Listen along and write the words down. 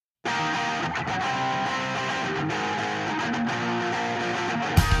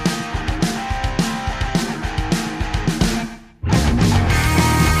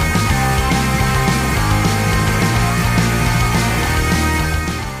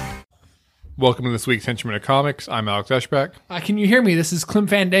Welcome to this week's Henchman of Comics. I'm Alex Eschbach. Can you hear me? This is Clem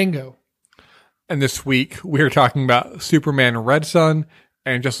Fandango. And this week, we are talking about Superman Red Son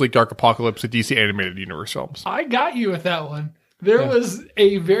and Justice League Dark Apocalypse, the DC Animated Universe films. I got you with that one. There was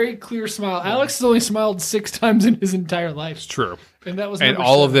a very clear smile. Alex has only smiled 6 times in his entire life. It's true. And that was and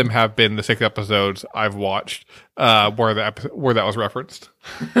all of them have been the 6 episodes I've watched where that was referenced.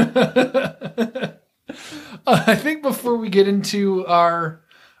 I think before we get into our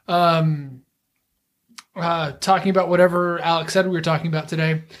talking about whatever Alex said we were talking about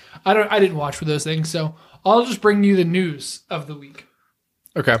today, I didn't watch for those things, so I'll just bring you the news of the week.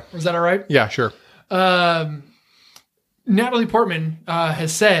 Okay. Is that all right? Yeah, sure. Natalie Portman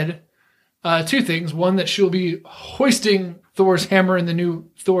has said 2 things. One, that she'll be hoisting Thor's hammer in the new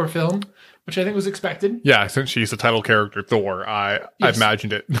Thor film, which I think was expected. Yeah, since she's the title character Thor, I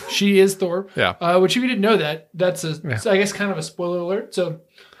imagined it. She is Thor. Yeah. Which if you didn't know that, that's I guess kind of a spoiler alert. So,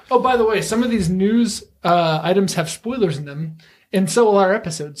 by the way, some of these news items have spoilers in them, and so will our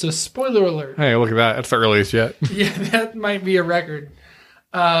episode. So, spoiler alert. Hey, look at that. That's the earliest yet. Yeah, that might be a record.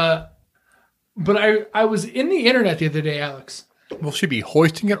 But I was in the internet the other day, Alex. Will she be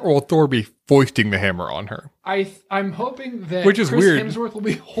hoisting it, or will Thor be foisting the hammer on her? I'm hoping that Which is Chris weird. Hemsworth will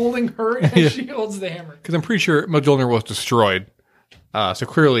be holding her as she holds the hammer. Because I'm pretty sure Mjolnir was destroyed. So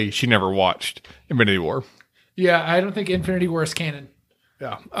clearly she never watched Infinity War. Yeah, I don't think Infinity War is canon.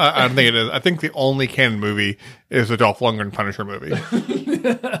 Yeah, I don't think it is. I think the only canon movie is the Dolph Lundgren Punisher movie,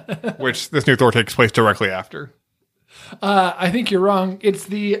 which this new Thor takes place directly after. I think you're wrong. It's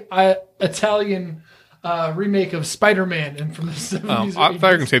the Italian remake of Spider-Man and from the 70s. I thought you were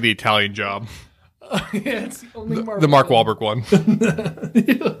going to say the Italian Job. Yeah, it's the only The Mark Wahlberg one.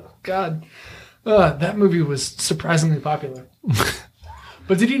 God. That movie was surprisingly popular.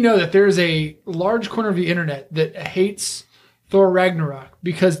 But did you know that there is a large corner of the internet that hates Thor Ragnarok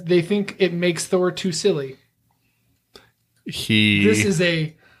because they think it makes Thor too silly? This is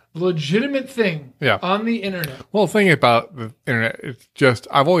a legitimate thing on the internet. Well, the thing about the internet is just,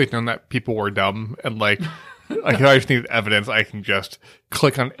 I've always known that people were dumb, and like I just need evidence. I can just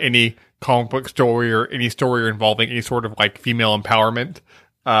click on any comic book story or any story involving any sort of like female empowerment,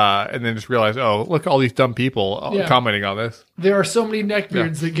 and then just realize, oh, look, all these dumb people commenting on this. There are so many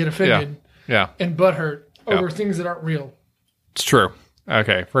neckbeards that get offended and butthurt over things that aren't real. It's true.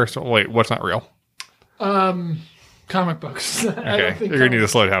 Okay, first, wait, what's not real? Comic books. Okay, you're going to need to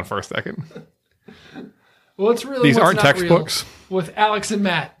slow down for a second. Well, it's really These aren't textbooks. With Alex and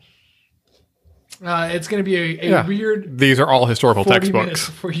Matt. It's going to be a weird... These are all historical 40 textbooks. minutes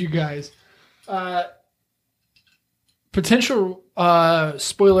for you guys. Potential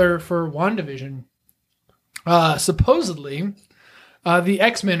spoiler for WandaVision. Supposedly, the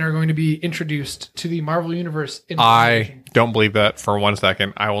X-Men are going to be introduced to the Marvel Universe. I don't believe that for 1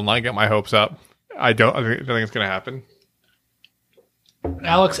 second. I will not get my hopes up. I don't think it's going to happen.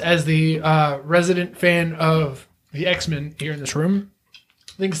 Alex, as the resident fan of the X-Men here in this room,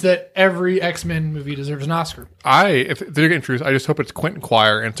 thinks that every X-Men movie deserves an Oscar. If they're getting introduced, I just hope it's Quentin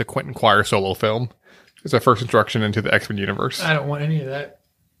Quire, and it's a Quentin Quire solo film. It's our first introduction into the X-Men universe. I don't want any of that.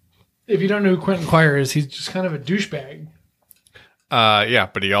 If you don't know who Quentin Quire is, he's just kind of a douchebag. Yeah,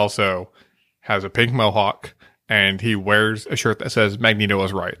 but he also has a pink mohawk, and he wears a shirt that says Magneto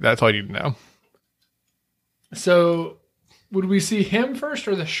is right. That's all you need to know. So, would we see him first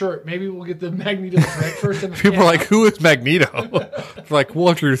or the shirt? Maybe we'll get the Magneto right first. And People are like, who is Magneto? They're like, we'll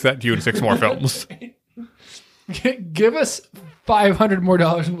introduce that to you in 6 more films. Give us $500 more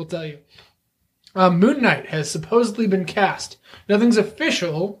and we'll tell you. Moon Knight has supposedly been cast. Nothing's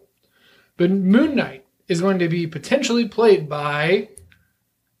official, but Moon Knight is going to be potentially played by...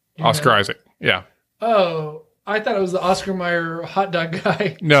 Oscar Isaac. Yeah. Oh, I thought it was the Oscar Mayer hot dog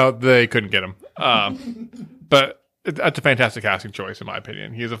guy. No, they couldn't get him. But that's a fantastic casting choice, in my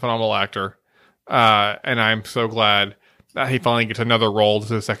opinion. He's a phenomenal actor. And I'm so glad that he finally gets another role. This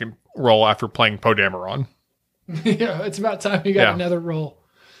is his second role after playing Poe Dameron. Yeah, it's about time he got another role.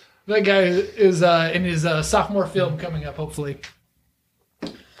 That guy is in his sophomore film coming up, hopefully.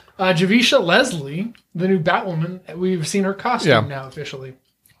 Javicia Leslie, the new Batwoman, we've seen her costume now officially.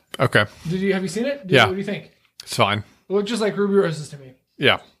 Okay. Have you seen it? Yeah. What do you think? It's fine. It looked just like Ruby Roses to me.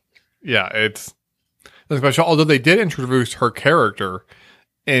 Yeah. Yeah, it's special. Although they did introduce her character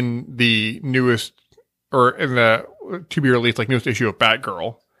in the newest, or in the to be released newest issue of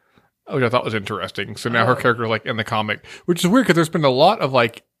Batgirl, which I thought was interesting. So now her character in the comic, which is weird because there's been a lot of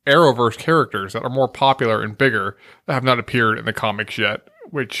Arrowverse characters that are more popular and bigger that have not appeared in the comics yet.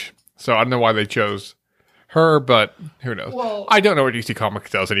 So I don't know why they chose her, but who knows? Well, I don't know what DC Comics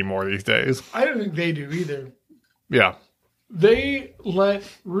does anymore these days. I don't think they do either. Yeah. They let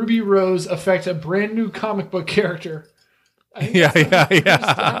Ruby Rose affect a brand new comic book character. Yeah.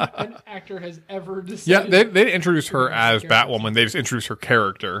 An actor has ever decided. Yeah, they introduced her as Batwoman. They just introduced her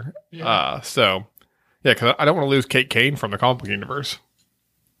character. Yeah. Because I don't want to lose Kate Kane from the comic book universe.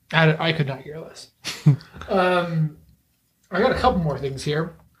 I could not care less. I got a couple more things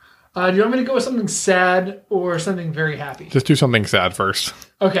here. Do you want me to go with something sad or something very happy? Just do something sad first.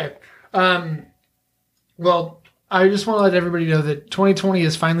 Okay. Well, I just want to let everybody know that 2020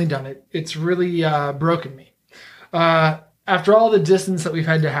 has finally done it. It's really broken me. After all the distance that we've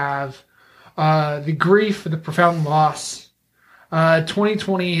had to have, the grief, the profound loss,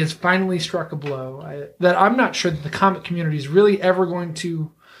 2020 has finally struck a blow that I'm not sure that the comic community is really ever going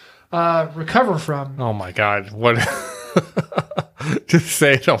to recover from. Oh my God. What? Just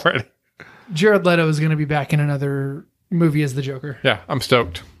say it already. Jared Leto is going to be back in another movie as the Joker. Yeah, I'm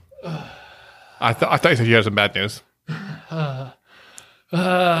stoked. I thought you said you had some bad news.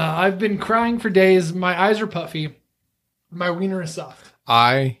 I've been crying for days. My eyes are puffy. My wiener is soft.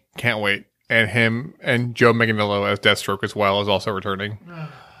 I can't wait. And him and Joe Manganiello as Deathstroke as well is also returning.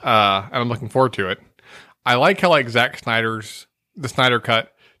 And I'm looking forward to it. I like how Zack Snyder's the Snyder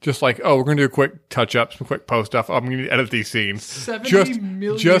Cut. Just we're going to do a quick touch-up, some quick post stuff. I'm going to edit these scenes. $70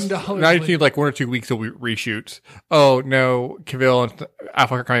 million. Now you need 1 or 2 weeks of reshoots. Oh, no, Cavill and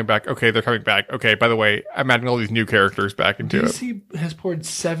Affleck are coming back. Okay, they're coming back. Okay, by the way, I'm adding all these new characters back into it. DC has poured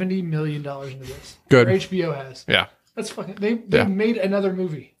 $70 million into this. Good. Or HBO has. Yeah. That's fucking... They made another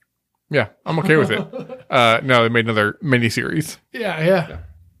movie. Yeah, I'm okay with it. No, they made another miniseries. Yeah.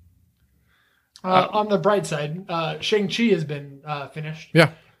 On the bright side, Shang-Chi has been finished.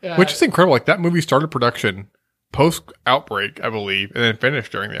 Yeah. Which is incredible. That movie started production post-outbreak, I believe, and then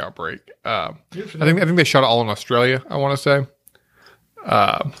finished during the outbreak. I think they shot it all in Australia, I want to say.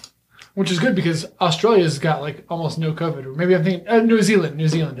 Which is good because Australia's got almost no COVID. Or maybe I'm thinking New Zealand. New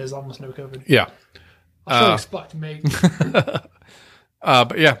Zealand has almost no COVID. Yeah. Australia's fucked, mate.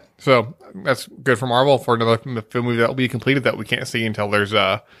 But yeah, so that's good for Marvel for another film movie that will be completed that we can't see until there's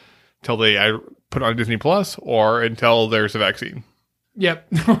until they put it on Disney Plus or until there's a vaccine.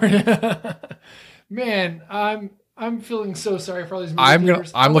 Yep. Man, I'm feeling so sorry for all these movie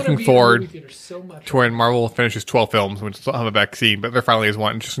theaters. I'm looking forward so much to when Marvel finishes 12 films, which still have a vaccine, but there finally is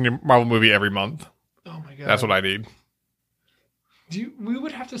one. Just a new Marvel movie every month. Oh my God. That's what I need. We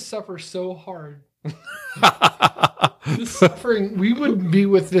would have to suffer so hard. The suffering, we would be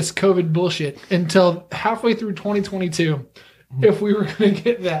with this COVID bullshit until halfway through 2022 if we were going to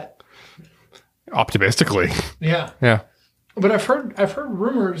get that. Optimistically. Yeah. Yeah. But I've heard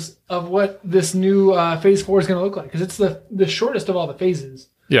rumors of what this new Phase 4 is going to look like because it's the shortest of all the phases.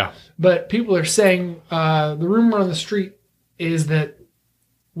 Yeah. But people are saying the rumor on the street is that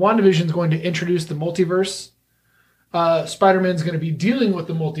WandaVision is going to introduce the multiverse. Spider-Man's going to be dealing with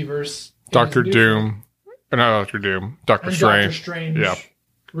the multiverse. Doctor Strange Yeah.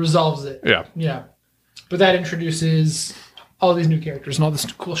 Resolves it. Yeah. Yeah. But that introduces all these new characters and all this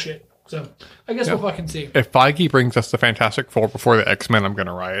cool shit. So I guess we'll fucking see. If Feige brings us the Fantastic Four before the X-Men, I'm going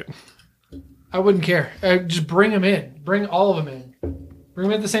to riot. I wouldn't care. Just bring them in. Bring all of them in. Bring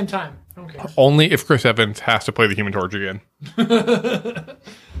them at the same time. I don't care. Only if Chris Evans has to play the Human Torch again.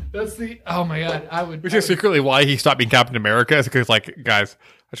 That's oh my God. Which is secretly why he stopped being Captain America. Is because guys,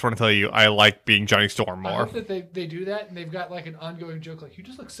 I just want to tell you, I like being Johnny Storm more. I hope that they do that and they've got an ongoing joke you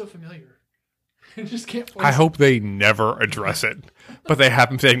just look so familiar. I just can't. I hope they never address it, but they have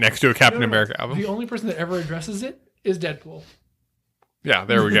him sitting next to a Captain America album. The only person that ever addresses it is Deadpool. Yeah,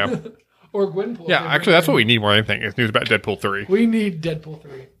 there we go. Or Gwenpool. Yeah, actually, that's what we need more than anything is news about Deadpool 3. We need Deadpool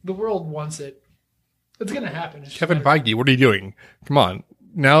 3. The world wants it. It's going to happen. Kevin Feige, what are you doing? Come on.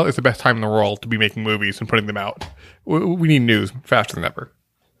 Now is the best time in the world to be making movies and putting them out. We need news faster than ever.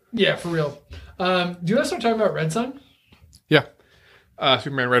 Yeah, for real. Do you want to start talking about Red Son? Yeah.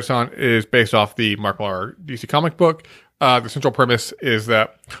 Superman Red Son is based off the Mark Millar DC comic book. The central premise is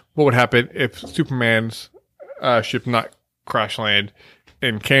that what would happen if Superman's ship not crash land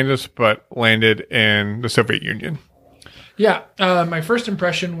in Kansas, but landed in the Soviet Union. Yeah. My first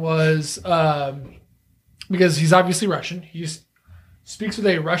impression was because he's obviously Russian. He speaks with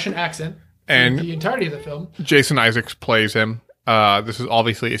a Russian accent and the entirety of the film. Jason Isaacs plays him. This is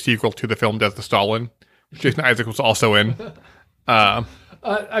obviously a sequel to the film Death of Stalin. Jason Isaacs was also in.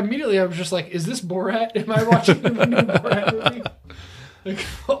 Immediately, I was just like, "Is this Borat? Am I watching the new Borat movie?"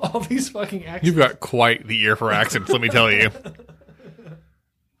 All these fucking accents. You've got quite the ear for accents, let me tell you.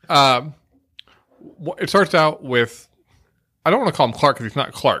 It starts out with, I don't want to call him Clark because he's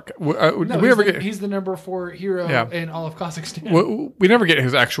not Clark. No, he's the number 4 hero in all of Kazakhstan. We never get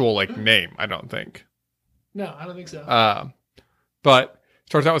his actual name, I don't think. No, I don't think so. But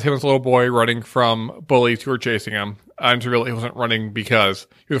starts out with him as a little boy running from bullies who were chasing him. And to realize he wasn't running because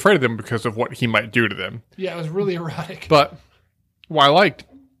he was afraid of them because of what he might do to them. Yeah, it was really erotic. But what I liked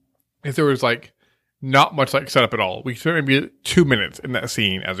is there was not much setup at all. We spent maybe 2 minutes in that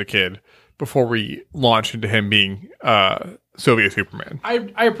scene as a kid before we launched into him being Soviet Superman.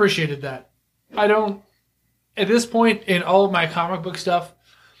 I appreciated that. I don't, at this point in all of my comic book stuff,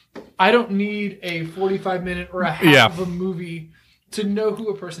 I don't need a 45-minute or a half of a movie to know who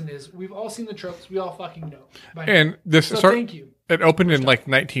a person is. We've all seen the tropes. We all fucking know. And this thank you. It opened in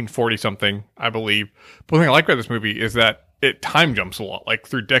 1940 something, I believe. But the thing I like about this movie is that it time jumps a lot,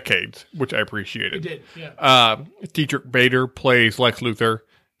 through decades, which I appreciated. It did, yeah. Dietrich Bader plays Lex Luthor,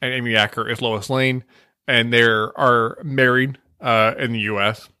 and Amy Acker is Lois Lane, and they are married in the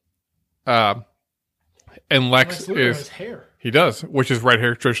U.S. And Lex Luthor has hair. He does, which is red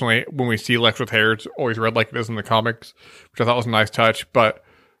hair. Traditionally, when we see Lex with hair, it's always red like it is in the comics, which I thought was a nice touch. But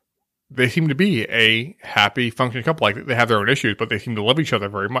they seem to be a happy, functioning couple. They have their own issues, but they seem to love each other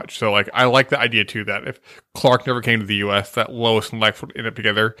very much. So, I like the idea, too, that if Clark never came to the U.S., that Lois and Lex would end up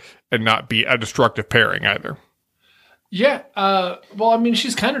together and not be a destructive pairing either. Yeah. Well, I mean,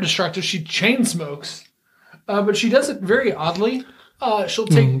 she's kind of destructive. She chain smokes, but she does it very oddly. She'll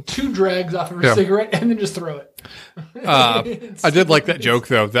take 2 drags off of her cigarette and then just throw it. I did like that joke,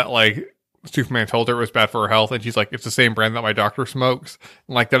 though, that Superman told her it was bad for her health, and she's like, it's the same brand that my doctor smokes.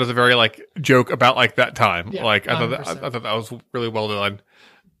 And, that is a very joke about that time. Yeah, I thought that was really well done.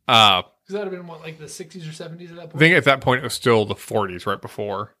 Because that would have been what, the 60s or 70s at that point? I think at that point it was still the 40s right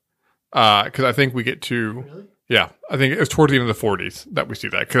before. Because I think we get to... Really? Yeah, I think it was towards the end of the 40s that we see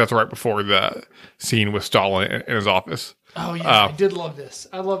that, because that's right before the scene with Stalin in his office. Oh, yeah, I did love this.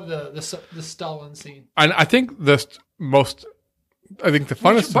 I love the Stalin scene. And I think the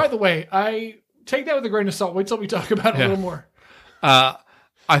funnest... By the way, I take that with a grain of salt. Wait till we talk about it a little more. I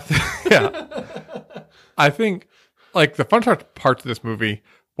think, the fun parts of this movie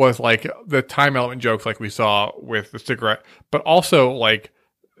was, the time element jokes we saw with the cigarette, but also,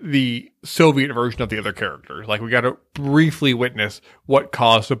 the Soviet version of the other characters. We got to briefly witness what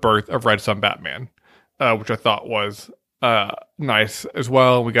caused the birth of Red Sun Batman, which I thought was nice as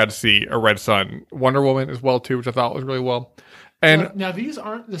well. We got to see a Red Sun Wonder Woman as well, too, which I thought was really well. And now these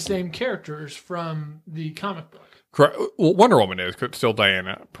aren't the same characters from the comic book. Correct. Well, Wonder Woman is, because it's still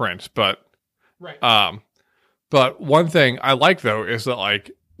Diana Prince, but... Right. But one thing I like, though, is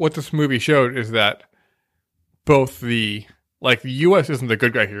that, what this movie showed is that both the U.S. isn't the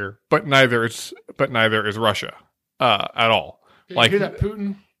good guy here, but neither is Russia at all. Did you hear that,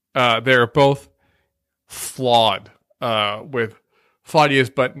 Putin? They're both flawed is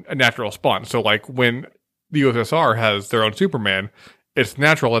but a natural response. So when the USSR has their own Superman, it's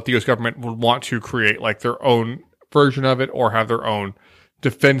natural that the U.S. government would want to create their own version of it or have their own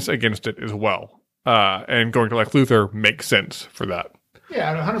defense against it as well. And going to Luthor makes sense for that.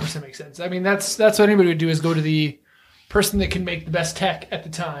 Yeah, it 100% makes sense. I mean, that's what anybody would do, is go to the person that can make the best tech at the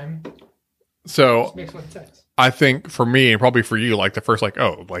time. So makes sense. I think for me, and probably for you, the first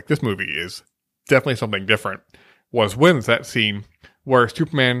this movie is definitely something different, was when that scene where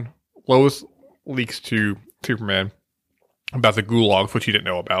Lois leaks to Superman about the gulags, which he didn't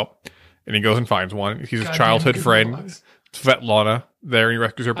know about, and he goes and finds one. He sees his childhood friend, Svetlana, there, and he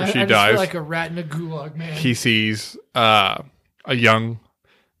rescues her, but she dies. I feel like a rat in a gulag, man. He sees a young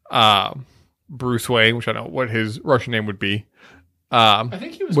Bruce Wayne, which I don't know what his Russian name would be. I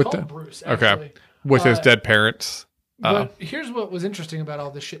think he was called Bruce, actually. Okay. With his dead parents. But here's what was interesting about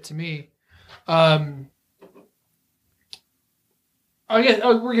all this shit to me. We're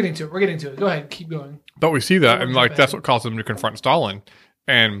getting to it. Go ahead, keep going. But we see that, and that's what caused him to confront Stalin.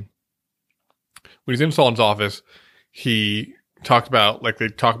 And when he's in Stalin's office, he talked about they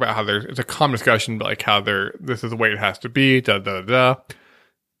talk about how it's a common discussion, but how this is the way it has to be. The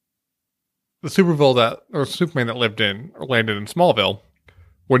Superman that lived in or landed in Smallville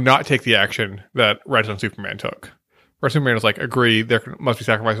would not take the action that Red Sun Superman took. Red Superman was agree, there must be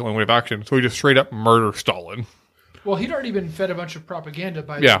sacrifice the only way of action. So he just straight up murdered Stalin. Well, he'd already been fed a bunch of propaganda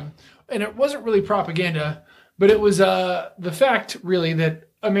by them. And it wasn't really propaganda, but it was the fact, really, that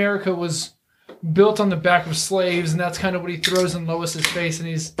America was built on the back of slaves, and that's kind of what he throws in Lois's face.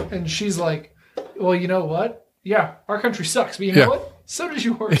 And she's like, well, you know what? Yeah, our country sucks, but you know what? So does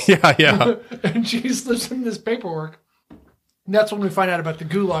yours. Yeah. And she slips him this paperwork. And that's when we find out about the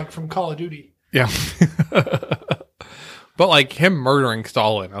gulag from Call of Duty. Yeah. But like him murdering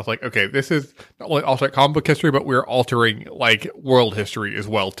Stalin, I was like, okay, this is not only altering comic book history, but we're altering like world history as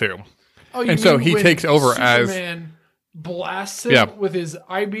well too. Oh, and so he when takes over Superman blasts him with his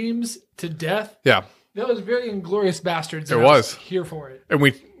eye beams to death. Yeah. That was very Inglourious Bastards. It was. Here for it.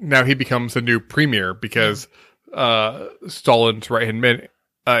 And now he becomes the new premier because Stalin's right-hand men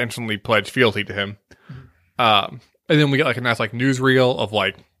instantly pledged fealty to him. And then we get like a nice like newsreel of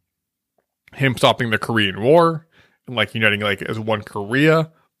like him stopping the Korean War and like uniting like as one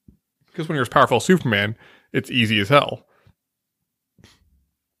Korea. Because when you're as powerful as Superman, it's easy as hell.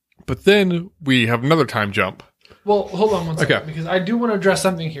 But then we have another time jump. Well, hold on one second, because I do want to address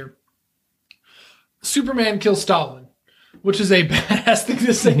something here. Superman kills Stalin, which is a badass thing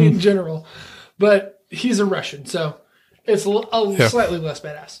to say in general, but he's a Russian, so it's slightly less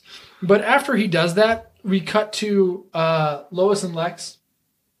badass. But after he does that, we cut to Lois and Lex,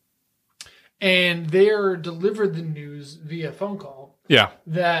 and they're delivered the news via phone call. Yeah.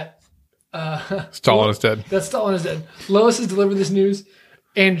 That Stalin is dead. That Stalin is dead. Lois has delivered this news,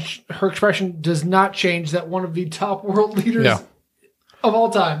 and her expression does not change that one of the top world leaders of all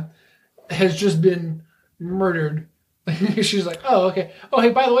time has just been murdered. She's like, oh, okay. Oh,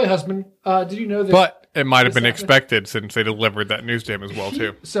 hey, by the way, husband, did you know that? But it might have been expected since they delivered that news to him as well,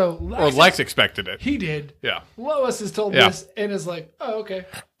 too. So Lex expected it. He did. Yeah. Lois is told this and is like, oh, okay.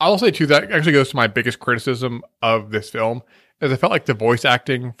 I will say, too, that actually goes to my biggest criticism of this film, is I felt like the voice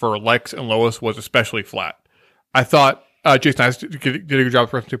acting for Lex and Lois was especially flat. I thought Jason Isaacs did a good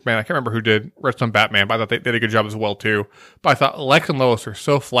job with Superman. I can't remember who did Rest on Batman, but I thought they did a good job as well, too. But I thought Lex and Lois are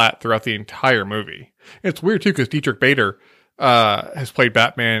so flat throughout the entire movie. And it's weird, too, because Dietrich Bader has played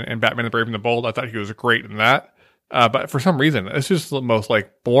Batman and Batman the Brave and the Bold. I thought he was great in that. But for some reason, it's just the most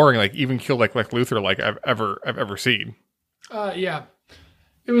like boring, like even killed like Luthor like I've ever seen. Yeah.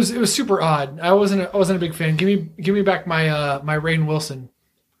 It was super odd. I wasn't a big fan. Give me back my my Rainn Wilson.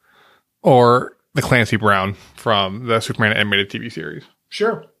 Or the Clancy Brown from the Superman animated TV series.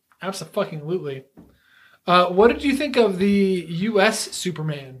 Sure. Absolutely. What did you think of the US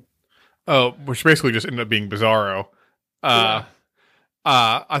Superman? Oh, which basically just ended up being Bizarro. I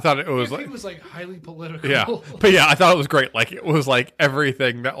thought it was it was like highly political. Yeah. But yeah, I thought it was great. Like it was like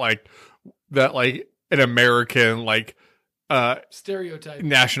everything that an American like stereotype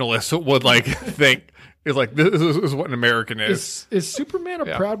nationalist would like think is like this is what an American is. Is Superman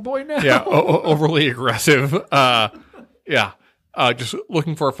a proud boy now? Yeah, overly aggressive. Just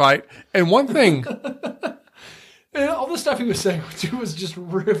looking for a fight. And one thing, and all the stuff he was saying too was just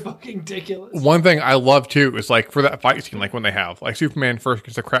fucking ridiculous. One thing I love too is like for that fight scene, like when they have like Superman first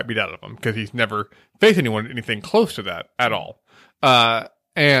gets the crap beat out of him because he's never faced anything close to that at all. But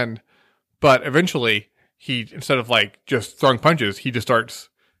eventually he, instead of like just throwing punches, he just starts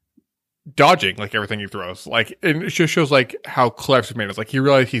dodging like everything he throws. Like, and it just shows like how clever Superman is. Like he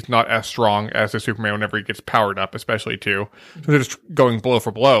realized he's not as strong as the Superman whenever he gets powered up, especially too. So just going blow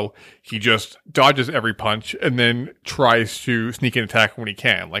for blow, he just dodges every punch and then tries to sneak an attack when he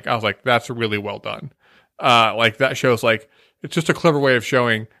can. Like I was like, that's really well done. Like that shows like it's just a clever way of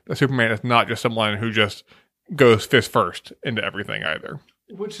showing that Superman is not just someone who just goes fist first into everything either.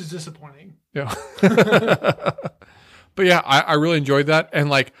 Which is disappointing. Yeah. But yeah, I really enjoyed that. And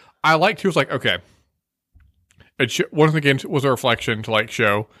like, I liked, he was like, okay. One of the games was a reflection to like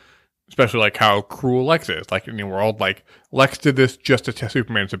show, especially like how cruel Lex is. Like in the world, like Lex did this just to test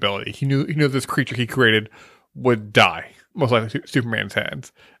Superman's ability. He knew this creature he created would die, most likely Superman's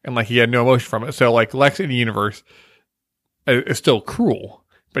hands. And like he had no emotion from it. So like Lex in the universe is still cruel,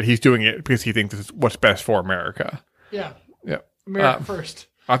 but he's doing it because he thinks this is what's best for America. Yeah. Yeah. America first.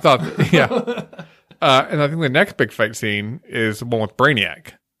 I thought, yeah. And I think the next big fight scene is the one with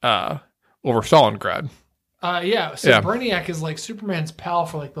Brainiac over Stalingrad. Yeah. So Brainiac is like Superman's pal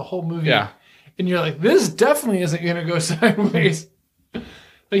for like the whole movie. Yeah. And you're like, this definitely isn't going to go sideways.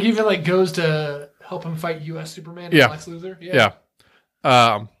 Like even like goes to help him fight U.S. Superman and Lex Luthor. Yeah.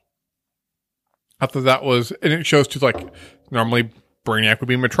 I thought that was, and it shows too like normally Brainiac would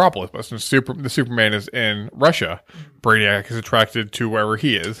be in Metropolis, but since the Superman is in Russia, Brainiac is attracted to wherever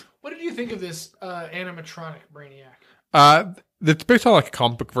he is. What did you think of this animatronic Brainiac? It's based on like a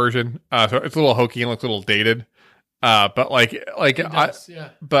comic book version, so it's a little hokey and looks a little dated. But but I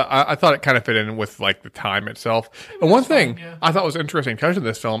thought it kind of fit in with like the time itself. And one thing I thought was interesting touching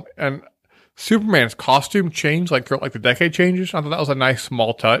this film, and Superman's costume changed like throughout like the decade changes. I thought that was a nice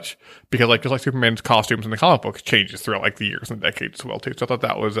small touch because like just like Superman's costumes in the comic books changes throughout like the years and decades as well too. So I thought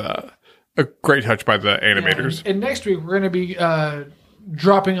that was a great touch by the animators. And next week we're going to be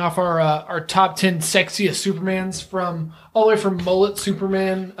dropping off our top 10 sexiest Supermans from all the way from mullet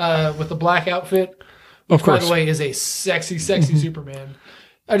Superman with the black outfit Of by course. the way, is a sexy Superman.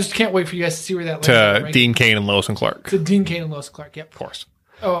 I just can't wait for you guys to see where that lands. To Dean Cain and Lois and Clark. To Dean Cain and Lois Clark, yep. Of course.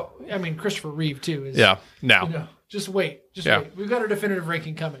 Oh, I mean, Christopher Reeve, too. Is, Yeah. Now. You know, just wait. Just Yeah. wait. We've got a definitive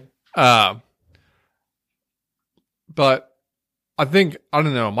ranking coming. But I think, I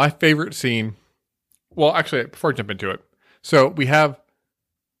don't know, my favorite scene. Well, actually, before I jump into it. So we have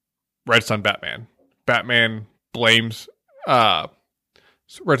Red Son Batman. Batman blames Red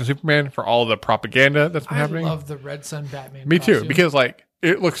Son Superman for all the propaganda that's been happening. I love the Red Son Batman. Me too, costume. because like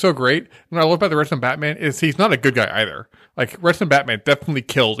it looks so great. And what I love about the Red Son Batman is he's not a good guy either. Like Red Son Batman definitely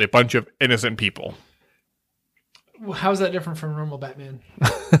kills a bunch of innocent people. How's that different from normal Batman?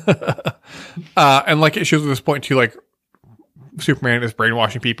 And like it shows at this point too, like Superman is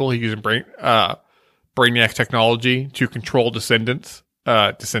brainwashing people. He's using Brainiac technology to control descendants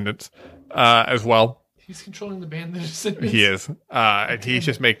as well. He's controlling the band. The Descendants. He is. And he's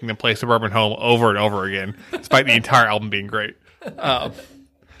just making them play Suburban Home over and over again, despite the entire album being great.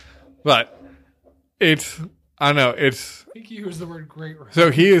 But it's, I don't know, it's... I think he used the word great.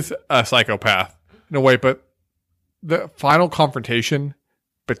 So he is a psychopath in a way, but the final confrontation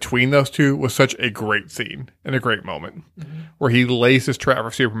between those two was such a great scene and a great moment where he lays his trap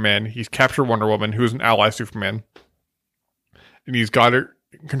for Superman. He's captured Wonder Woman, who's an ally of Superman, and he's got her,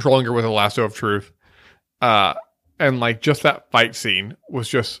 controlling her with a lasso of truth. And like just that fight scene was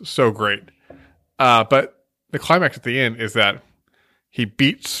just so great. But the climax at the end is that he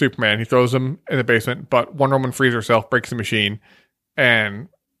beats Superman. He throws him in the basement, but Wonder Woman frees herself, breaks the machine, and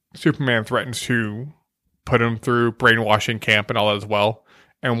Superman threatens to put him through brainwashing camp and all that as well.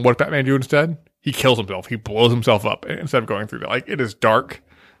 And what does Batman do instead? He kills himself. He blows himself up instead of going through that. Like, it is dark.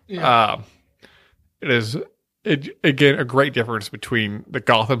 Yeah. Again, a great difference between the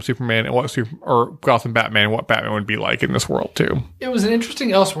Gotham Superman and Gotham Batman and what Batman would be like in this world too. It was an interesting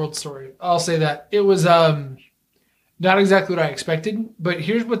Elseworld story. I'll say that. It was not exactly what I expected, but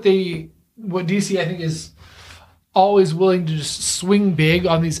here's what DC I think is always willing to just swing big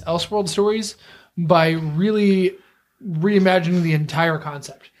on these Elseworld stories by really reimagining the entire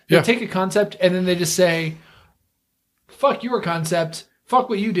concept. They take a concept and then they just say, fuck your concept, fuck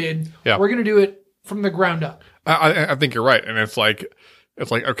what you did. Yeah. We're going to do it from the ground up. I think you're right. And it's like,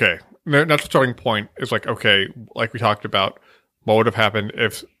 okay, that's the starting point. It's like, okay, like we talked about, what would have happened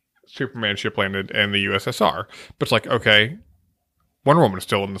if Superman ship landed in the USSR? But it's like, okay, Wonder Woman is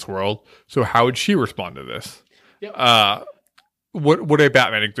still in this world. So how would she respond to this? Yep. Would a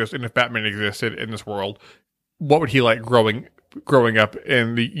Batman exist? And if Batman existed in this world, what would he like growing up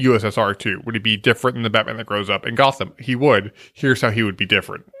in the USSR too? Would he be different than the Batman that grows up in Gotham? He would. Here's how he would be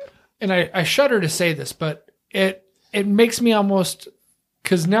different. And I shudder to say this, but it makes me almost,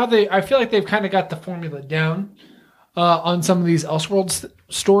 because now I feel like they've kind of got the formula down on some of these Elseworlds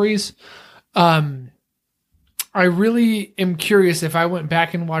stories. I really am curious if I went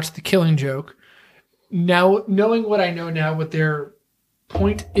back and watched The Killing Joke. Now, knowing what I know now, what their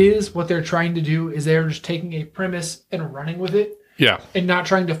point is, what they're trying to do is they're just taking a premise and running with it. Yeah. And not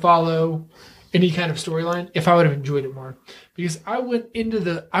trying to follow any kind of storyline. If I would have enjoyed it more. Because I went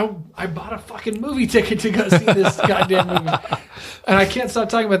into I bought a fucking movie ticket to go see this goddamn movie. And I can't stop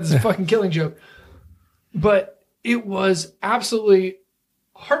talking about this fucking Killing Joke. But it was absolutely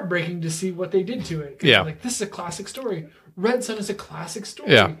heartbreaking to see what they did to it. Yeah. Like, this is a classic story. Red Son is a classic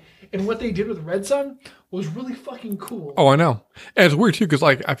story. Yeah. And what they did with Red Son was really fucking cool. Oh, I know. And it's weird too, because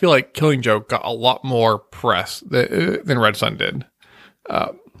like I feel like Killing Joke got a lot more press than Red Son did.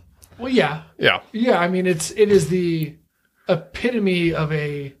 Well, yeah. Yeah. Yeah, I mean, it is the epitome of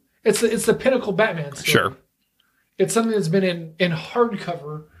it's the pinnacle Batman story. Sure. It's something that's been in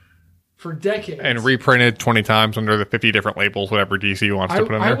hardcover for decades. And reprinted 20 times under the 50 different labels, whatever DC wants to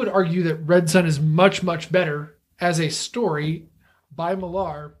put in there. I would argue that Red Son is much, much better as a story by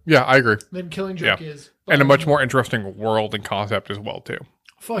Millar Yeah, I agree. than Killing Joke is. And a much more interesting world and concept as well, too.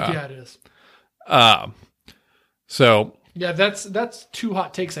 Fuck yeah, it is. So Yeah, that's two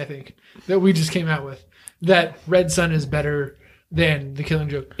hot takes, I think, that we just came out with. That Red Son is better than The Killing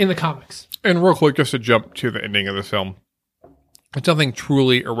Joke in the comics. And real quick, just to jump to the ending of the film, it's something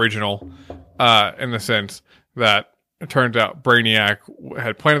truly original in the sense that it turns out Brainiac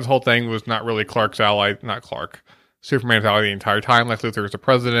had planned this whole thing, was not really Clark's ally, not Clark, Superman's ally the entire time. Lex Luthor was the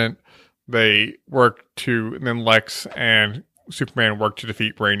president. They worked and then Lex and Superman worked to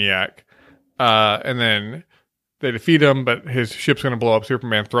defeat Brainiac. And then they defeat him, but his ship's going to blow up.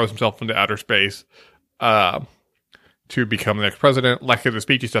 Superman throws himself into outer space to become the next president. Lex gives a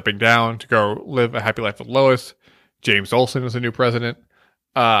speech, he's stepping down to go live a happy life with Lois. James Olsen is the new president.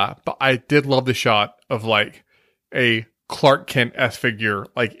 But I did love the shot of like a Clark Kent-esque figure,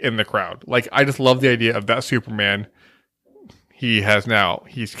 like, in the crowd. Like, I just love the idea of that Superman.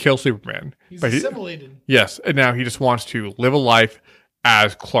 He's killed Superman. He's assimilated. Yes, and now he just wants to live a life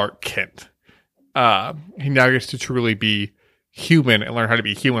as Clark Kent. He now gets to truly be human and learn how to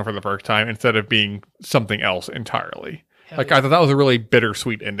be human for the first time instead of being something else entirely. I thought that was a really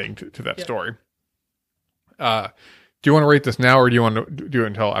bittersweet ending to that story. Do you want to rate this now, or do you want to do it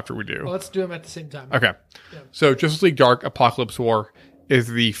until after we do? Well, let's do them at the same time. Okay. Yeah. So Justice League Dark Apocalypse War is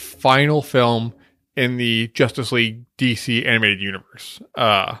the final film in the Justice League DC animated universe.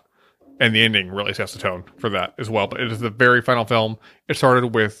 And the ending really sets the tone for that as well. But it is the very final film. It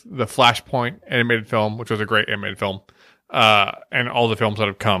started with the Flashpoint animated film, which was a great animated film. And all the films that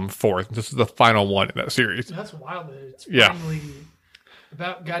have come forth. This is the final one in that series. That's wild that it's finally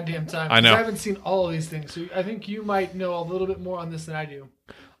about goddamn time. I know. I haven't seen all of these things, so I think you might know a little bit more on this than I do.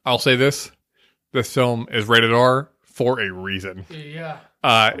 I'll say this. This film is rated R for a reason. Yeah.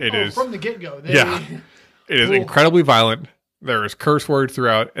 It is from the get-go. It is incredibly violent. There is curse words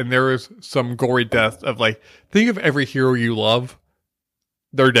throughout, and there is some gory death of, like, think of every hero you love.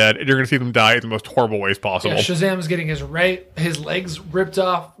 They're dead, and you're going to see them die in the most horrible ways possible. Yeah, Shazam's getting his legs ripped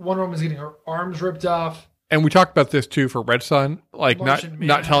off. Wonder Woman's getting her arms ripped off. And we talked about this too for Red Sun, like not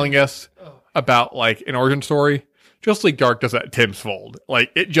telling us about like an origin story. Justice League Dark does that at Tim's fold.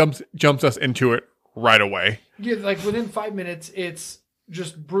 Like it jumps us into it right away. Yeah, like within 5 minutes, it's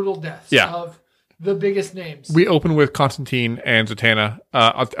just brutal deaths of the biggest names. We open with Constantine and Zatanna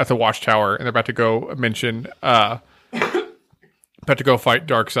at the Watchtower, and they're about to go about to go fight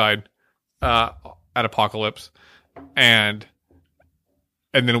Darkseid at Apocalypse, and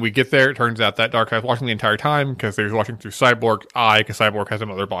then we get there. It turns out that Darkseid's watching the entire time because he was watching through Cyborg's eye because Cyborg has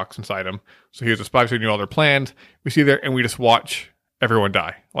another box inside him. So he was a spy, so he knew all their plans. We see there, and we just watch everyone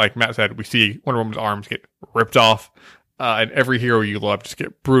die. Like Matt said, we see Wonder Woman's arms get ripped off, and every hero you love just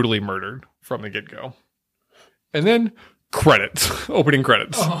get brutally murdered from the get-go. And then credits. Opening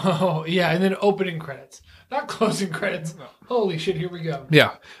credits. Oh, yeah, and then opening credits. Not closing credits. No. Holy shit, here we go.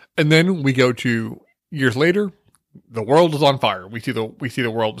 Yeah. And then we go to years later. The world is on fire. We see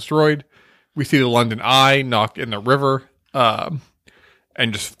the world destroyed. We see the London Eye knocked in the river, and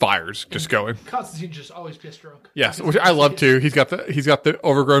just fires just going. Constantine just always pissed drunk. Yes, which I love too. He's got the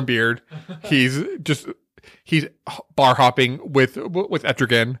overgrown beard. He's bar hopping with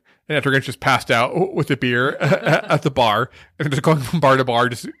Etrigan, and Etrigan's just passed out with a beer at the bar, and just going from bar to bar,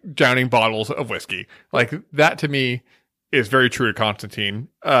 just drowning bottles of whiskey. Like that to me is very true to Constantine,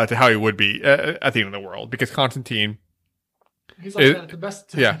 to how he would be at the end of the world, because Constantine, he's like that at the best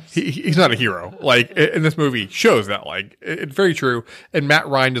times. Yeah, he's not a hero. Like in this movie, shows that. Like it's very true, and Matt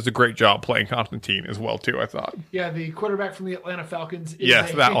Ryan does a great job playing Constantine as well too. I thought. Yeah, the quarterback from the Atlanta Falcons.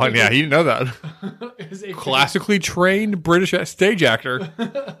 Yes, that one. Yeah, he didn't know that. Is a classically trained British stage actor,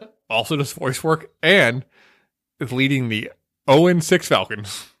 also does voice work, and is leading the 0-6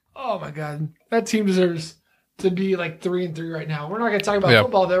 Falcons. Oh my god, that team deserves to be like 3-3 right now. We're not going to talk about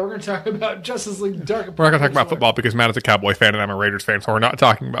football though. We're going to talk about Justice League Dark. We're not going to talk about football because Matt is a Cowboy fan and I'm a Raiders fan, so we're not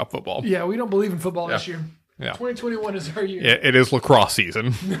talking about football. Yeah, we don't believe in football this year. Yeah. 2021 is our year. Yeah, it is lacrosse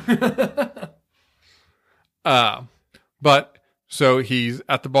season. But so he's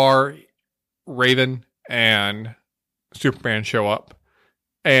at the bar. Raven and Superman show up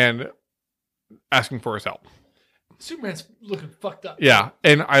and asking for his help. Superman's looking fucked up. Yeah,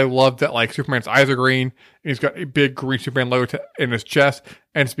 and I love that, like, Superman's eyes are green, and he's got a big green Superman logo in his chest,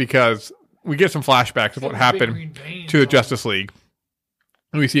 and it's because we get some flashbacks of what happened to the Justice League.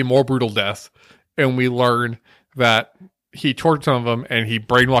 And we see more brutal deaths, and we learn that he tortured some of them, and he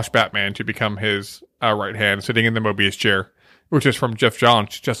brainwashed Batman to become his right hand, sitting in the Mobius chair, which is from Jeff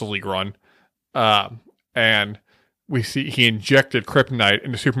Johns' Justice League run. And we see he injected kryptonite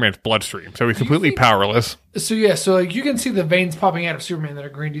into Superman's bloodstream, so he's completely powerless. So yeah, so like you can see the veins popping out of Superman that are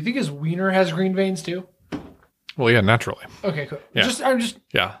green. Do you think his wiener has green veins too? Well, yeah, naturally. Okay, cool. Yeah.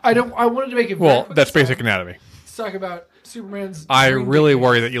 I wanted to make it. Well, that's basic anatomy. Let's talk about Superman's. I really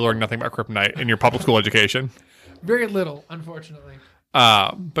worry that you learn nothing about kryptonite in your public school education. Very little, unfortunately.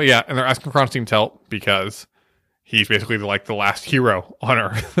 But yeah, and they're asking Constantine's help because he's basically the last hero on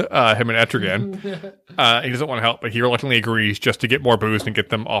Earth, him and Etrigan. He doesn't want to help, but he reluctantly agrees just to get more booze and get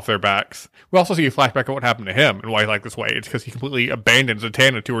them off their backs. We also see a flashback of what happened to him and why he's like this way. It's because he completely abandons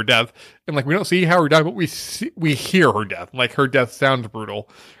Zatanna to her death. And we don't see how her died, but we hear her death. Like, her death sounds brutal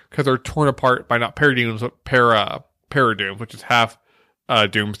because they're torn apart by not parademons, but paradooms, which is half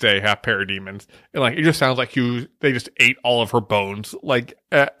Doomsday, half parademons. And it just sounds like they just ate all of her bones,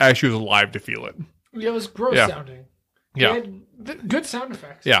 as she was alive to feel it. Yeah, it was gross sounding. Yeah. Good sound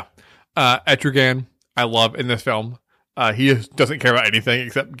effects. Yeah. Etrigan, I love in this film. He just doesn't care about anything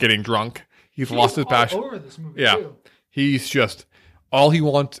except getting drunk. He's lost his passion. All over this movie, Yeah. too. He's just, all he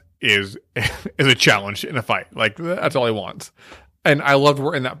wants is a challenge in a fight. Like, that's all he wants. And I loved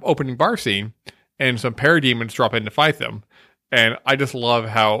we're in that opening bar scene, and some parademons drop in to fight them. And I just love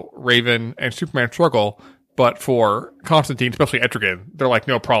how Raven and Superman struggle, but for Constantine, especially Etrigan, they're like,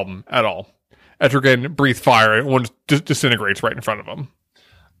 no problem at all. Etrigan breathes fire, and one just disintegrates right in front of him.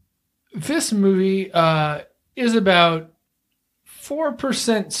 This movie is about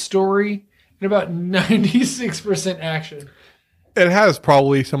 4% story and about 96% action. It has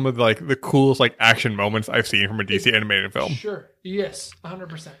probably some of like the coolest like action moments I've seen from a DC animated film. Sure. Yes,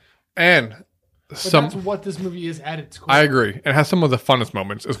 100%. And But that's what this movie is at its core. I agree. It has some of the funnest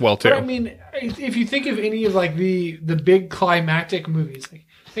moments as well too. But I mean, if you think of any of like the big climactic movies, like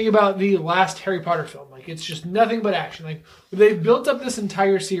think about the last Harry Potter film. Like it's just nothing but action. Like they built up this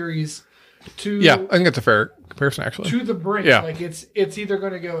entire series to Yeah, I think that's a fair comparison actually. to the brink. Yeah. Like it's either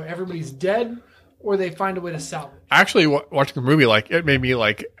going to go everybody's dead or they find a way to salvage. Actually, watching the movie, like it made me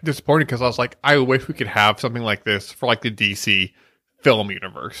like disappointed because I was like, I wish we could have something like this for like the DC film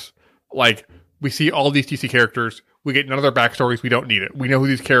universe. Like we see all these DC characters, we get none of their backstories. We don't need it. We know who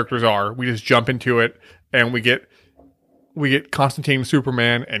these characters are. We just jump into it, and we get Constantine,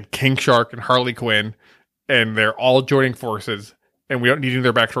 Superman, and King Shark and Harley Quinn, and they're all joining forces. And we don't need any of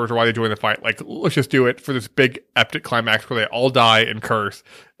their backstories or why they joined the fight. Like, let's just do it for this big epic climax where they all die and curse.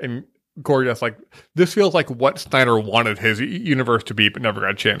 And Corey, just like, this feels like what Snyder wanted his universe to be, but never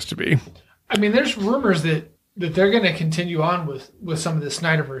got a chance to be. I mean, there's rumors that they're going to continue on with some of the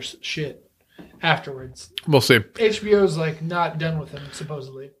Snyderverse shit afterwards. We'll see. HBO's like not done with them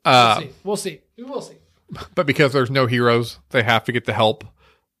supposedly. We'll see. We will see. But because there's no heroes, they have to get the help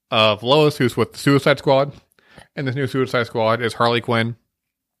of Lois, who's with the Suicide Squad. And this new Suicide Squad is Harley Quinn,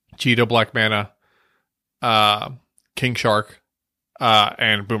 Cheetah, Black Manta, King Shark,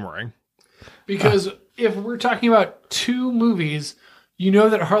 and Boomerang. Because if we're talking about two movies, you know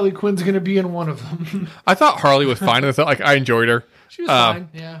that Harley Quinn's going to be in one of them. I thought Harley was fine with it. Like, I enjoyed her. She was fine,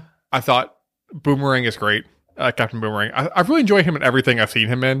 yeah. I thought Boomerang is great. Captain Boomerang. I really enjoy him in everything I've seen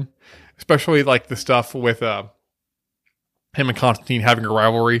him in, especially like the stuff with him and Constantine having a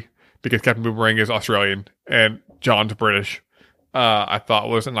rivalry because Captain Boomerang is Australian and John's British. I thought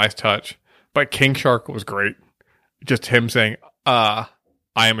was a nice touch. But King Shark was great. Just him saying, I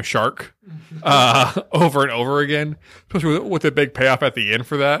am a shark over and over again, especially with the big payoff at the end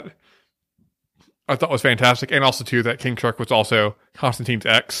for that. I thought was fantastic. And also, too, that King Shark was also Constantine's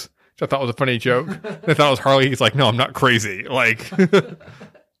ex, which I thought was a funny joke. I thought it was Harley. He's like, no, I'm not crazy. Like,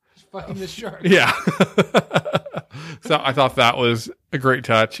 fucking the shark. Yeah. So I thought that was a great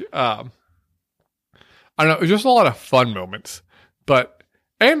touch. I don't know. It was just a lot of fun moments.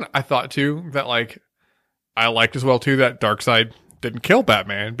 And I thought, too, that, like, I liked as well, too, that Darkseid didn't kill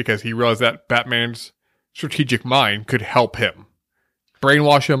Batman because he realized that Batman's strategic mind could help him.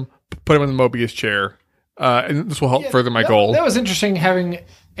 Brainwash him, put him in the Mobius chair, and this will help further my goal. That was interesting having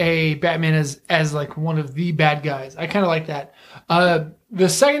a Batman as like one of the bad guys. I kind of like that. The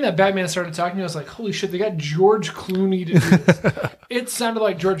second that Batman started talking, I was like, holy shit, they got George Clooney to do this. It sounded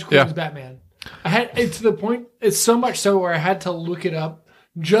like George Clooney's Batman. It's to the point, it's so much so where I had to look it up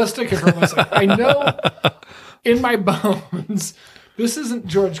just to confirm. I was like, I know in my bones this isn't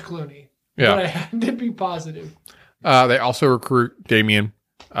George Clooney. Yeah. But I had to be positive. They also recruit Damian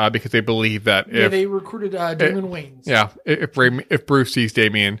because they believe that if they recruited Damon Wayans. Yeah, if Bruce sees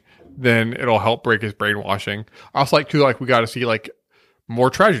Damian, then it'll help break his brainwashing. I also like, too, like, we got to see, like, more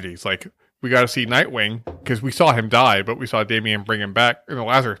tragedies. Like, we got to see Nightwing, because we saw him die, but we saw Damian bring him back in the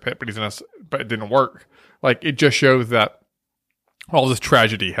Lazarus pit, but it didn't work. Like, it just shows that all this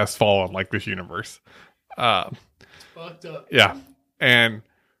tragedy has fallen, like, this universe. Fucked up. Yeah.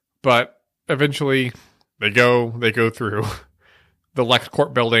 But eventually they go through the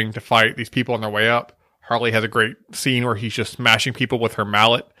LexCorp building to fight these people on their way up. Harley has a great scene where he's just smashing people with her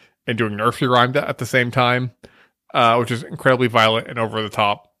mallet and doing nursery rhyme at the same time, which is incredibly violent and over the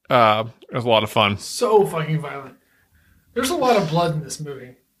top. It was a lot of fun. So fucking violent. There's a lot of blood in this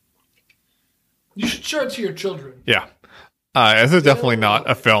movie. You should show it to your children. Yeah. This is definitely not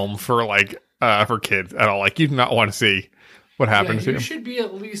a film for for kids at all. Like, you do not want to see what happens to you him. should be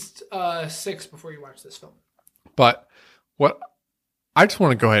at least 6 before you watch this film. But I just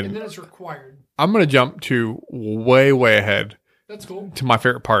want to go ahead And then it's required. I'm going to jump to way, way ahead. That's cool. To my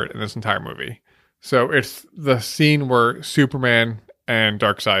favorite part in this entire movie. So it's the scene where Superman and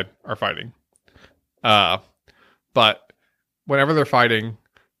Darkseid are fighting. But whenever they're fighting,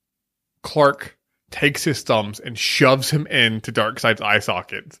 Clark takes his thumbs and shoves him into Darkseid's eye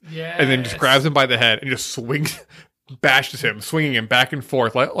sockets. Yeah. And then just grabs him by the head and just swings bashes him, swinging him back and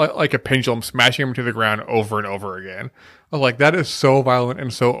forth like a pendulum, smashing him to the ground over and over again. I was like, that is so violent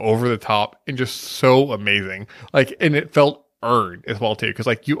and so over the top and just so amazing. Like, and it felt earned as well too, because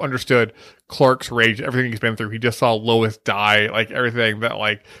like you understood Clark's rage, everything he's been through. He just saw Lois die, like everything that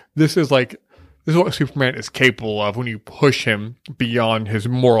like this is what Superman is capable of when you push him beyond his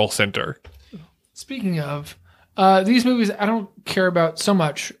moral center. Speaking of these movies, I don't care about so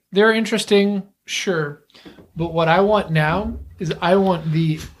much. They're interesting, sure, but what I want now is I want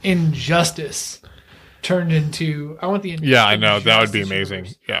the injustice turned into. I want the yeah, I know that would be amazing.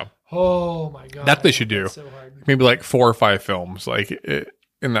 Universe. Yeah. Oh my god, that they should do. So hard. Maybe like 4 or 5 films like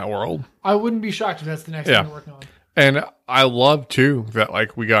in that world. I wouldn't be shocked if that's the next thing we're working on. And I love too that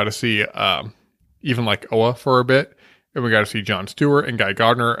like we got to see even like Oa for a bit, and we got to see Jon Stewart and Guy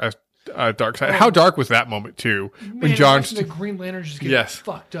Gardner as Darkseid. Oh. How dark was that moment too? Man, when Jon the Green Lantern just gets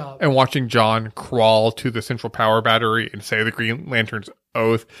fucked up, and watching Jon crawl to the central power battery and say the Green Lantern's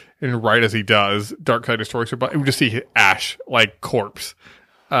oath, and right as he does, Darkseid destroys her body. We just see Ash like corpse.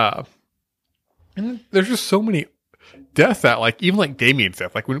 And there's just so many deaths that like even like Damian's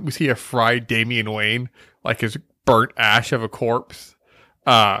death, like when we see a fried Damian Wayne, like his burnt ash of a corpse,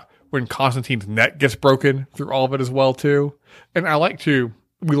 when Constantine's neck gets broken through all of it as well too. And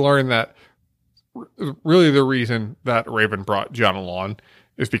we learn that really the reason that Raven brought Jon along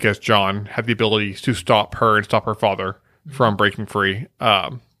is because Jon had the ability to stop her and stop her father from breaking free.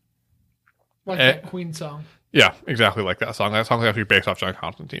 Like that Queen song. Yeah, exactly like that song. That song is actually based off John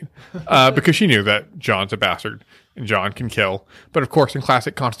Constantine. Because she knew that Jon's a bastard and Jon can kill. But of course, in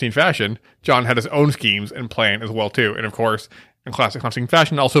classic Constantine fashion, Jon had his own schemes and plan as well too. And of course, in classic Constantine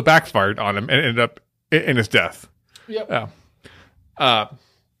fashion, also backfired on him and ended up in his death. Yep.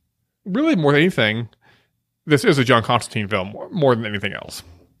 Really, more than anything, this is a John Constantine film more than anything else.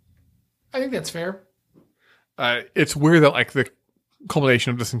 I think that's fair. It's weird that like the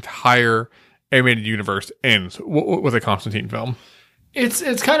culmination of this entire animated universe ends with a Constantine film.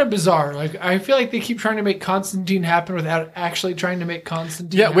 It's kind of bizarre. Like I feel like they keep trying to make Constantine happen without actually trying to make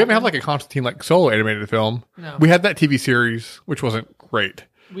Constantine. Yeah, we haven't had like a Constantine like solo animated film. No, we had that TV series, which wasn't great.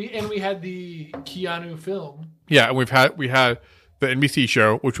 We had the Keanu film. Yeah, and we had the NBC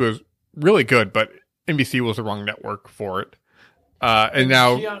show, which was really good, but NBC was the wrong network for it. And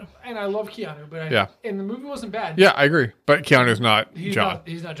now, Keanu, and I love Keanu, but and the movie wasn't bad. Yeah, I agree. But Keanu's not John.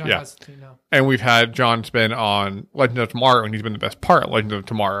 He's not John Constantine, no. And we've had John been on Legend of Tomorrow, and he's been the best part of Legend of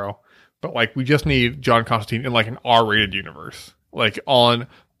Tomorrow. But like, we just need John Constantine in like an R-rated universe, like on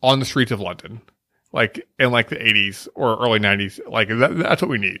the streets of London, like in like the 80s or early 90s. Like that's what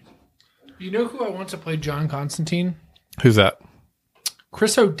we need. You know who I want to play John Constantine? Who's that?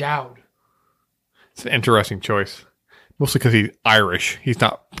 Chris O'Dowd. It's an interesting choice. Mostly because he's Irish. He's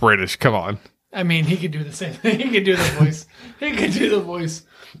not British. Come on. I mean, he could do the same thing. He could do the voice. He could do the voice.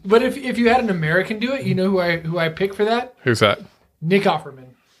 But if you had an American do it, you know who I pick for that? Who's that? Nick Offerman.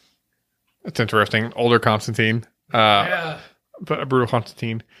 That's interesting. Older Constantine. Yeah. But a brutal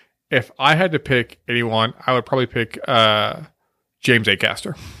Constantine. If I had to pick anyone, I would probably pick James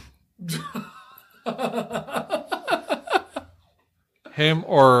Acaster. Him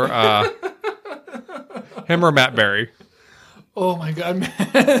or Matt Berry. Oh my god,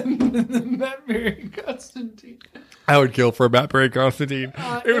 man. Matt Berry Constantine. I would kill for a Matt Berry Constantine.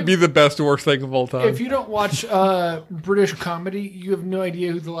 It would be the best worst thing of all time. If you don't watch British comedy, you have no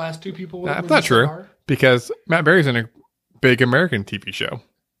idea who the last two people were. That's not true. Because Matt Berry's in a big American TV show.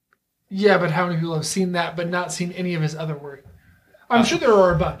 Yeah, but how many people have seen that but not seen any of his other work? I'm sure there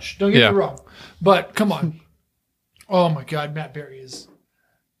are a bunch. Don't get me wrong. But come on. Oh my god, Matt Berry is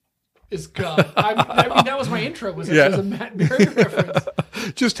God. I mean, that was my intro. Was a Matt Berry reference?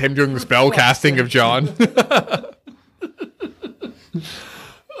 Just him doing the spell casting of John.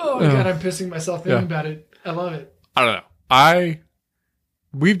 Oh my god, I'm pissing myself thinking about it. I love it. I don't know.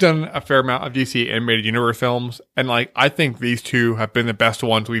 We've done a fair amount of DC animated universe films, and like I think these two have been the best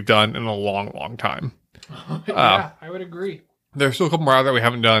ones we've done in a long, long time. Yeah, I would agree. There's still a couple more out that we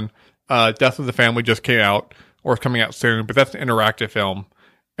haven't done. Death of the Family just came out, or it's coming out soon, but that's an interactive film.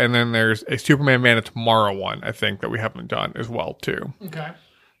 And then there's a Superman Man of Tomorrow one, I think, that we haven't done as well, too. Okay.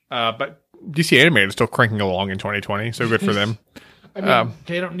 But DC Animated is still cranking along in 2020, so good for them. I mean,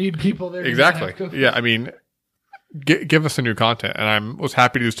 they don't need people there. Exactly. Yeah, I mean, give us some new content. And I was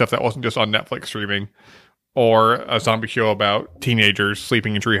happy to do stuff that wasn't just on Netflix streaming or a zombie show about teenagers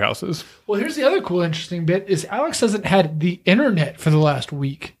sleeping in tree houses. Well, here's the other cool, interesting bit, is Alex hasn't had the internet for the last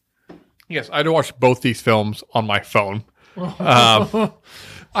week. Yes, I had to watch both these films on my phone.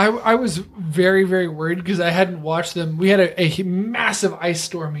 I was very, very worried because I hadn't watched them. We had a massive ice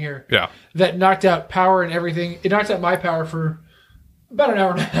storm here. Yeah. That knocked out power and everything. It knocked out my power for about an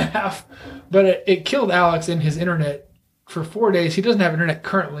hour and a half, but it killed Alex and his internet for 4 days. He doesn't have internet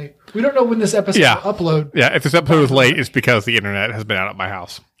currently. We don't know when this episode will upload. Yeah, if this episode is late, it's because the internet has been out at my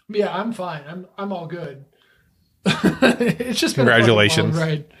house. Yeah, I'm fine. I'm all good. It's just been Congratulations. a wild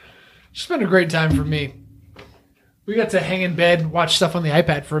ride. It's just been a great time for me. We got to hang in bed and watch stuff on the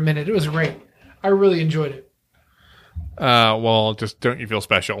iPad for a minute. It was great. I really enjoyed it. Well, just don't you feel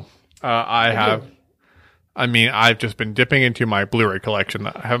special? I've just been dipping into my Blu-ray collection.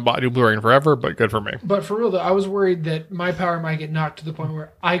 I haven't bought a new Blu-ray in forever, but good for me. But for real, though, I was worried that my power might get knocked to the point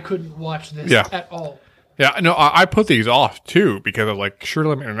where I couldn't watch this at all. Yeah, no, I put these off, too, because I was like,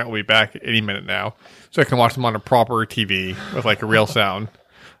 surely my internet will be back any minute now, so I can watch them on a proper TV with, like, a real sound.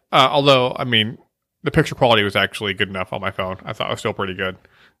 Although, I mean, the picture quality was actually good enough on my phone. I thought it was still pretty good.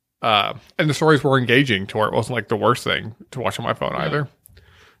 And the stories were engaging to where it wasn't, like, the worst thing to watch on my phone either.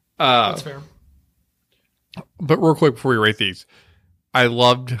 That's fair. But real quick before we rate these, I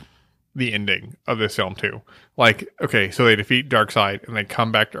loved the ending of this film too. Like, okay, so they defeat Darkseid and they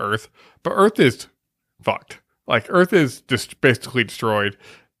come back to Earth, but Earth is fucked. Like, Earth is just basically destroyed.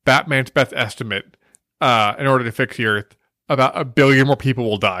 Batman's best estimate, in order to fix the Earth, about 1 billion more people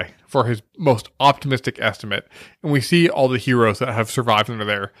will die for his most optimistic estimate. And we see all the heroes that have survived under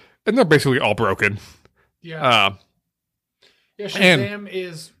there, and they're basically all broken. Yeah. Shazam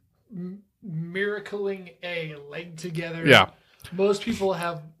is miracling a leg together. Yeah. Most people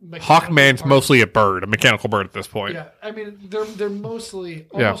have Hawkman's mostly a mechanical bird at this point. Yeah, I mean they're mostly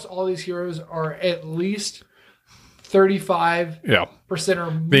almost all these heroes are at least 35%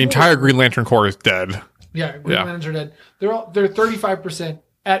 or more. The entire Green Lantern Corps is dead. Yeah, Green Lanterns are dead. They're 35%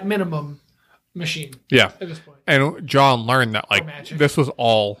 at minimum machine. Yeah. At this point. And John learned that this was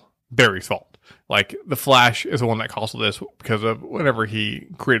all Barry's fault. Like, the Flash is the one that caused this because of whenever he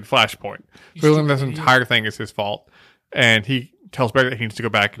created Flashpoint. So this entire thing is his fault. And he tells Barry that he needs to go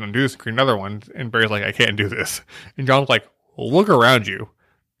back and undo this and create another one. And Barry's like, I can't do this. And John's like, well, look around you.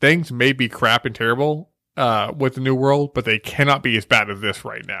 Things may be crap and terrible with the New World, but they cannot be as bad as this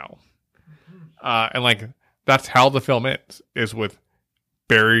right now. And like, that's how the film ends, is with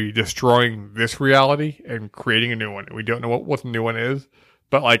Barry destroying this reality and creating a new one. We don't know what the new one is.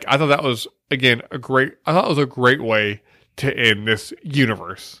 But like, I thought that was, again, a great way to end this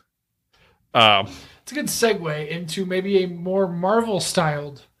universe. It's a good segue into maybe a more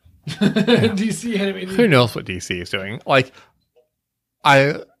Marvel-styled DC animated. Who knows what DC is doing? Like,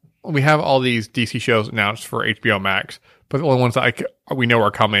 we have all these DC shows announced for HBO Max, but the only ones that we know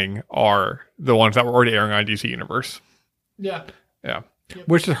are coming are the ones that were already airing on DC Universe. Yeah. Yeah. Yep.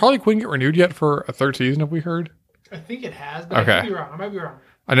 Which, did Harley Quinn get renewed yet for a third season, have we heard? I think it has, but I could be wrong. I might be wrong.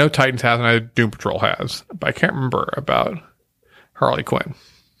 I know Titans has, and I know Doom Patrol has, but I can't remember about Harley Quinn.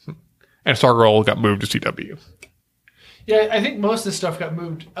 And Stargirl got moved to CW. Yeah, I think most of the stuff got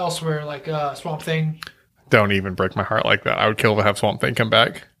moved elsewhere, like Swamp Thing. Don't even break my heart like that. I would kill to have Swamp Thing come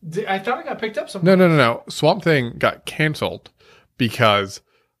back. I thought it got picked up somewhere. No. Swamp Thing got canceled because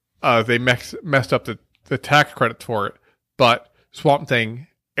they messed up the tax credits for it. But Swamp Thing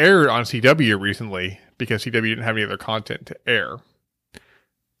aired on CW recently because CW didn't have any other content to air.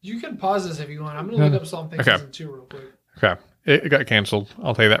 You can pause this if you want. I'm going to look up Swamp Thing Season 2 real quick. Okay. It got canceled.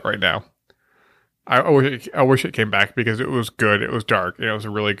 I'll tell you that right now. I wish it came back because it was good. It was dark. It was a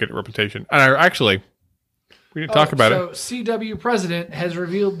really good representation. And we didn't talk about it. So CW president has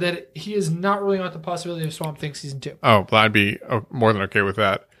revealed that he is not ruling out the possibility of Swamp Thing Season 2. Oh, well, I'd be more than okay with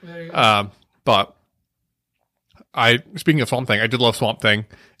that. There you go. But speaking of Swamp Thing, I did love Swamp Thing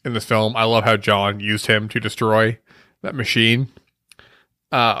in this film. I love how John used him to destroy that machine.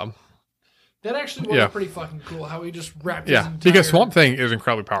 That actually was pretty fucking cool, how he just wrapped his entire... because Swamp Thing is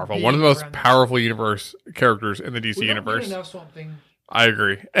incredibly powerful. One of the most powerful universe characters in the DC universe. We don't get enough Swamp Thing. I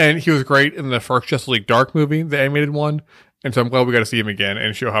agree. And he was great in the first Justice League Dark movie, the animated one. And so I'm glad we got to see him again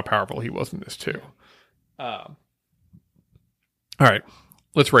and show how powerful he was in this too. All right,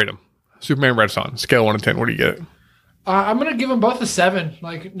 let's rate him. Superman Red Son, scale 1 to 10. What do you get? I'm going to give them both a 7.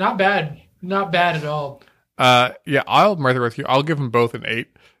 Like, not bad. Not bad at all. I'm right there with you. I'll give them both an 8.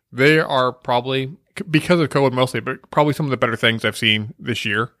 They are probably, because of COVID mostly, but probably some of the better things I've seen this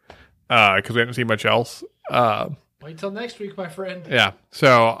year. Because we haven't seen much else. Wait till next week, my friend. Yeah.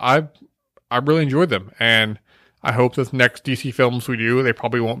 So I really enjoyed them. And I hope that the next DC films we do, they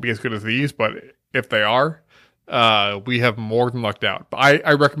probably won't be as good as these. But if they are, we have more than lucked out. But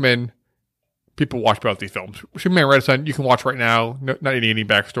I recommend people watch both these films. Superman Red Son, you can watch right now. Not any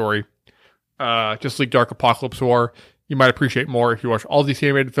backstory. Just like Dark Apocalypse War. you might appreciate more if you watch all these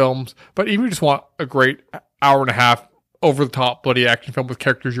animated films. But even if you just want a great hour and a half over the top bloody action film with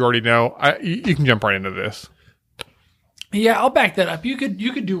characters you already know, you can jump right into this. Yeah, I'll back that up. You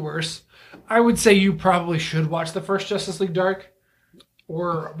could do worse. I would say you probably should watch the first Justice League Dark,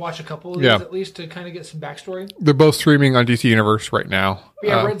 or watch a couple of these at least to kind of get some backstory. They're both streaming on DC Universe right now.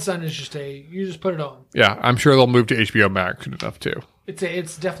 Yeah, Red Sun is you just put it on. Yeah, I'm sure they'll move to HBO Max soon enough too.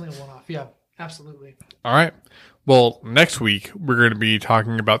 It's definitely a one-off. Yeah, absolutely. All right. Well, next week we're going to be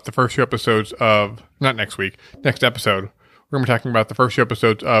talking about the first 2 episodes of next episode. We're going to be talking about the first 2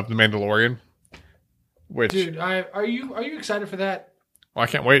 episodes of The Mandalorian. Which, dude, are you excited for that? Well, I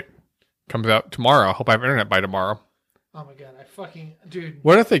can't wait. Comes out tomorrow. I hope I have internet by tomorrow. Oh my god, dude.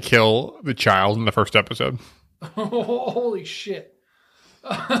 What if they kill the child in the first episode? Holy shit.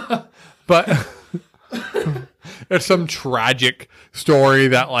 But it's some tragic story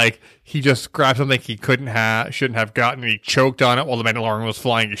that like he just grabbed something he shouldn't have gotten, and he choked on it while the Mandalorian was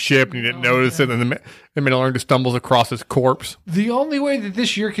flying his ship, and he didn't notice it, and the Mandalorian just stumbles across his corpse. The only way that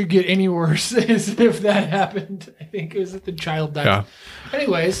this year could get any worse is if that happened. I think is that the child died. Yeah.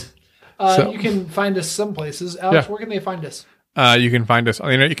 Anyways, you can find us some places. Alex, where can they find us? You can find us on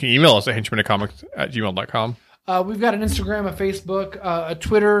the internet. You can email us at henchmanofcomics@gmail.com. We've got an Instagram, a Facebook, a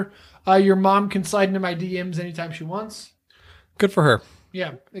Twitter. Your mom can slide into my DMs anytime she wants. Good for her.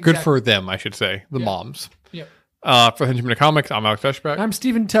 Yeah, exactly. Good for them, I should say. The moms. Yep. For Henchman of Comics, I'm Alex Eschbach. I'm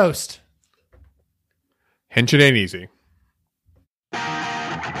Stephen Toast. Henshin ain't easy.